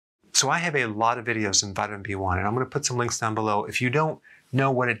So I have a lot of videos on vitamin B1, and I'm going to put some links down below if you don't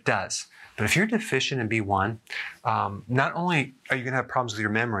know what it does. But if you're deficient in B1, not only are you going to have problems with your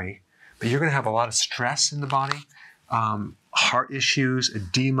memory, but you're going to have a lot of stress in the body, heart issues,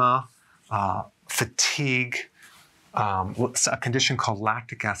 edema, fatigue, a condition called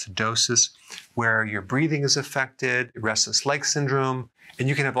lactic acidosis, where your breathing is affected, restless leg syndrome, and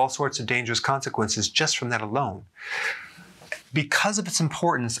you can have all sorts of dangerous consequences just from that alone. Because of its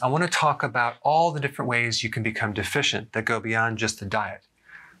importance, I want to talk about all the different ways you can become deficient that go beyond just the diet.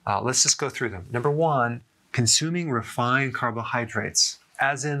 Let's just go through them. Number one, consuming refined carbohydrates,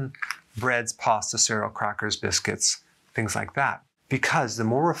 as in breads, pasta, cereal, crackers, biscuits, things like that. Because the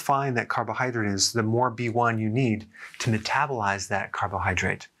more refined that carbohydrate is, the more B1 you need to metabolize that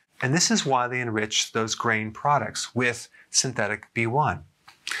carbohydrate. And this is why they enrich those grain products with synthetic B1.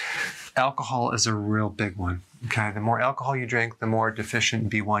 Alcohol is a real big one. Okay, the more alcohol you drink, the more deficient in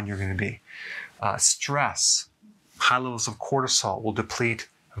B1 you're going to be. Stress, high levels of cortisol will deplete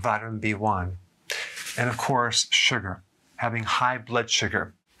vitamin B1. And of course, sugar, having high blood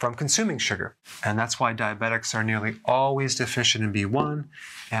sugar from consuming sugar. And that's why diabetics are nearly always deficient in B1,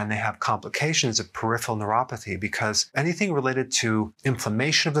 and they have complications of peripheral neuropathy, because anything related to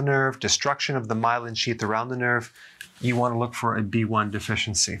inflammation of the nerve, destruction of the myelin sheath around the nerve, you want to look for a B1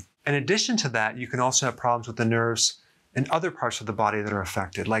 deficiency. In addition to that, you can also have problems with the nerves in other parts of the body that are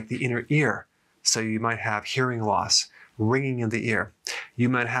affected, like the inner ear. So you might have hearing loss, ringing in the ear. You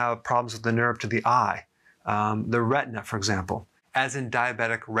might have problems with the nerve to the eye, the retina, for example, as in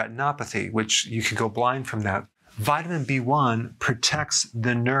diabetic retinopathy, which you can go blind from that. Vitamin B1 protects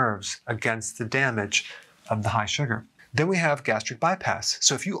the nerves against the damage of the high sugar. Then we have gastric bypass.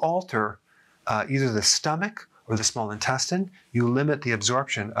 So if you alter either the stomach or the small intestine, you limit the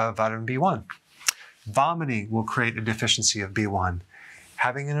absorption of vitamin B1. Vomiting will create a deficiency of B1.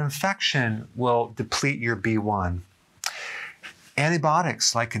 Having an infection will deplete your B1.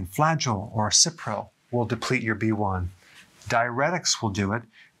 Antibiotics like in Flagyl or Cipro will deplete your B1. Diuretics will do it.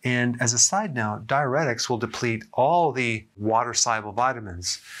 And as a side note, diuretics will deplete all the water-soluble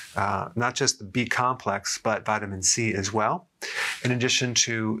vitamins, not just the B complex, but vitamin C as well, in addition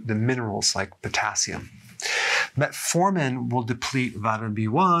to the minerals like potassium. Metformin will deplete vitamin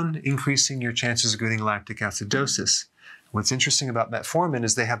B1, increasing your chances of getting lactic acidosis. What's interesting about metformin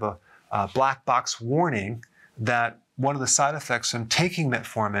is they have a black box warning that one of the side effects from taking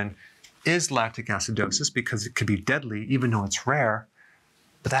metformin is lactic acidosis, because it could be deadly even though it's rare,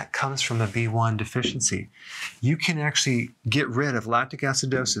 but that comes from a B1 deficiency. You can actually get rid of lactic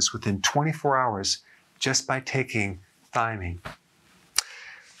acidosis within 24 hours just by taking thiamine.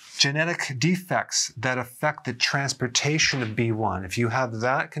 Genetic defects that affect the transportation of B1. If you have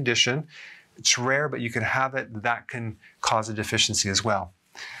that condition, it's rare, but you can have it, that can cause a deficiency as well.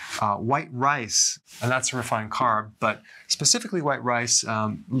 White rice, and that's a refined carb, but specifically white rice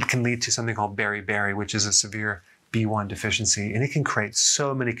can lead to something called Beri Beri, which is a severe B1 deficiency, and it can create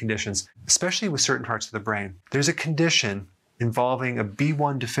so many conditions, especially with certain parts of the brain. There's a condition involving a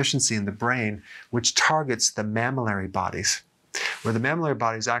B1 deficiency in the brain which targets the mammillary bodies, where the mammillary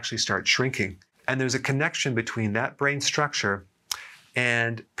bodies actually start shrinking. And there's a connection between that brain structure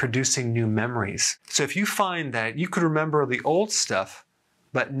and producing new memories. So if you find that you could remember the old stuff,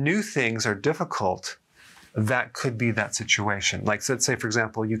 but new things are difficult, that could be that situation. Like, let's say, for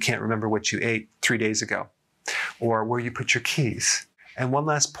example, you can't remember what you ate 3 days ago, or where you put your keys. And one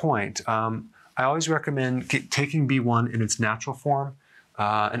last point, I always recommend taking B1 in its natural form.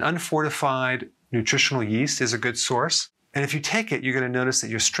 An unfortified nutritional yeast is a good source. And if you take it, you're going to notice that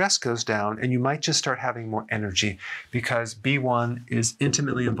your stress goes down, and you might just start having more energy, because B1 is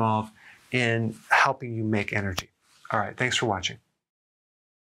intimately involved in helping you make energy. All right, thanks for watching.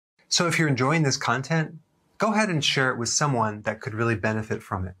 So if you're enjoying this content, go ahead and share it with someone that could really benefit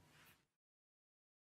from it.